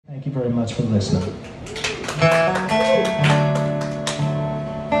Thank you very much for listening. I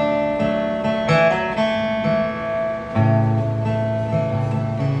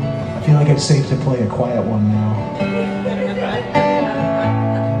feel like it's safe to play a quiet one now.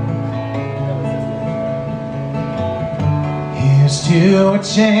 Here's to a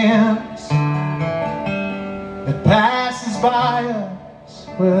chance that passes by us.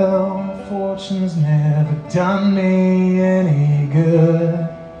 Well, fortune's never done me any good.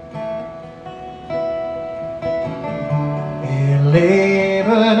 A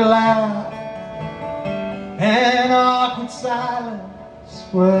labored laugh, an awkward silence.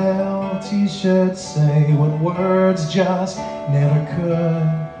 Well, t-shirts say what words just never could.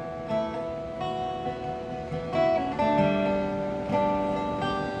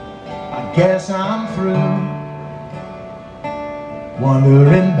 I guess I'm through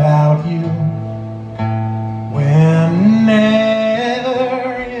wondering about you. Whenever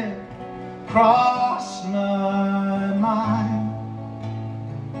it crossed my mind,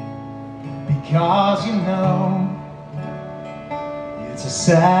 because you know it's a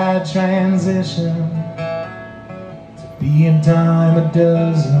sad transition to be a dime a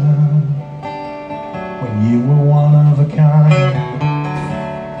dozen when you were one of a kind.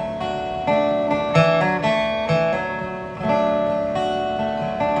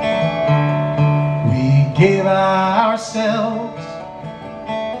 Give ourselves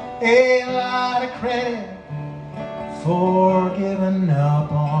a lot of credit for giving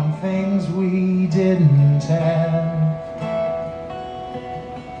up on things we didn't have.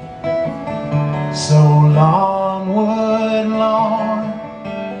 So long, Woodlawn,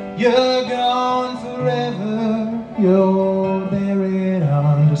 you're gone forever. You're buried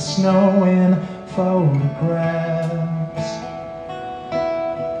under snow in photographs.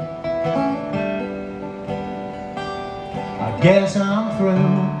 I guess I'm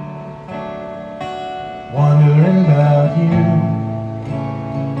through wondering about you.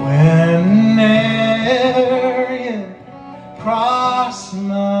 Whenever it crossed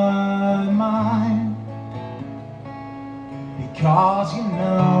my mind, because you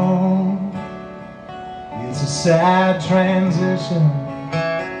know it's a sad transition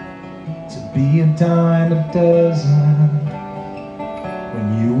to be a dime a dozen when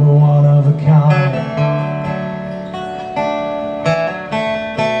you were one of a kind.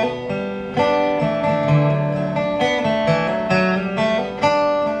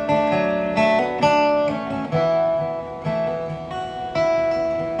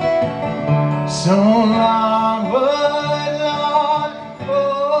 So long, Woodlawn,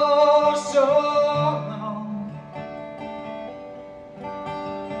 oh so long.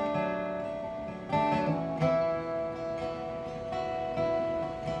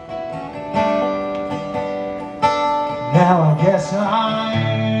 Now I guess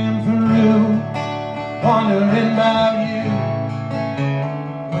I'm through wondering about you.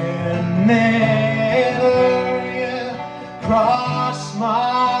 Whenever you cross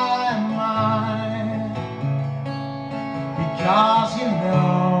my mind, because you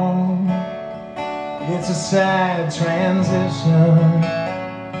know it's a sad transition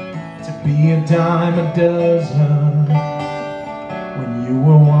to be a dime a dozen when you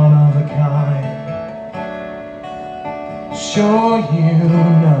were one of a kind. Sure, you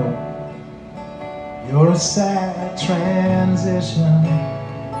know you're a sad transition,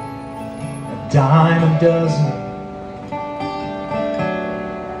 a dime a dozen,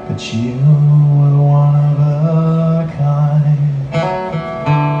 but you were one of a kind.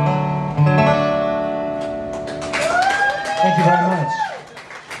 Thank you very much.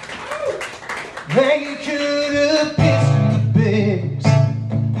 They could have pissed in the bigs,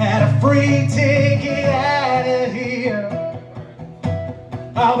 had a free ticket out of here.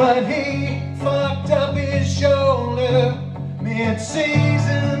 Oh, but he fucked up his shoulder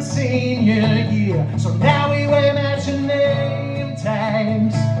mid-season senior year. So now we wear matching name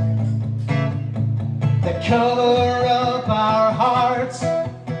tags that cover up our hearts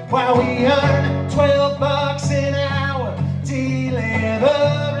while we earn $12 an hour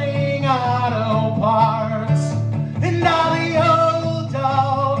delivering auto parts. And all the old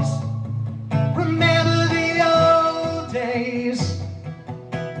dogs remember the old days,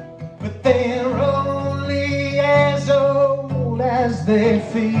 but they're only as old as they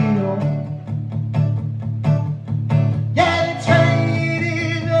feel. Yeah, they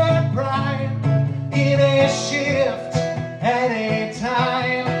traded their pride in a shift at a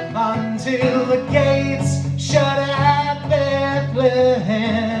time until the gates shut at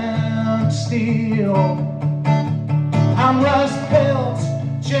Bethlehem steel. I'm Rust Belt,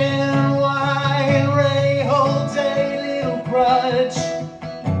 Gen Y, and Ray holds a little grudge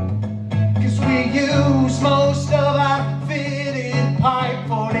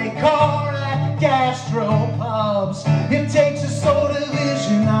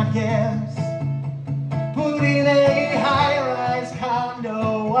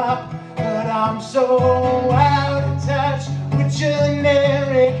know up, but I'm so out of touch with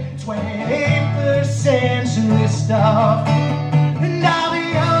generic 21st century stuff. And all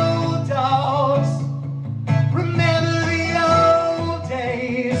the old dogs remember the old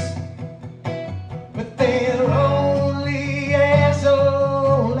days, but they're only as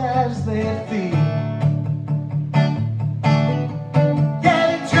old as their feet. Yeah,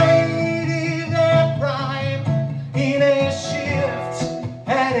 they traded their prime in a shift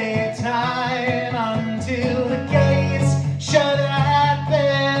at a time until the gates shut at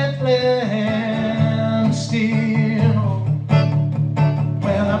Bethlehem still.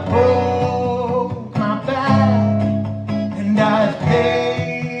 Well, I broke my back and I've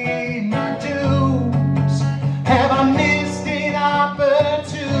paid my dues. Have I missed an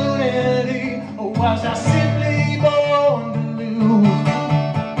opportunity, or was I simply born to lose?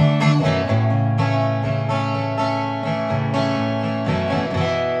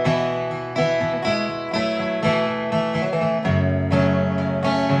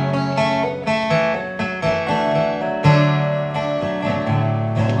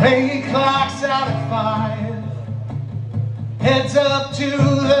 Eight clocks out at 5, heads up to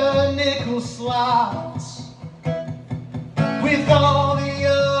the nickel slots, with all the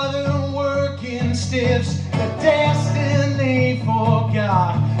other working stiffs that destiny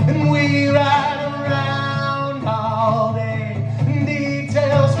forgot. And we ride around all day,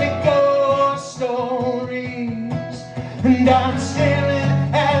 details make ghost stories, and I'm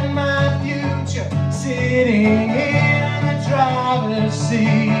staring at my future sitting in the driver's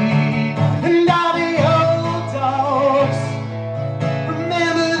seat. And all the old dogs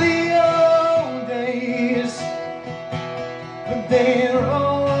remember the old days, but they're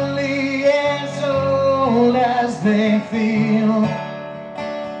only as old as they feel.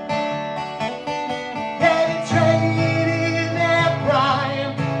 Yeah, they traded their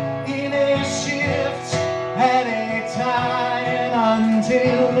prime in a shift at a time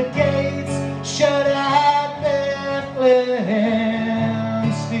until the game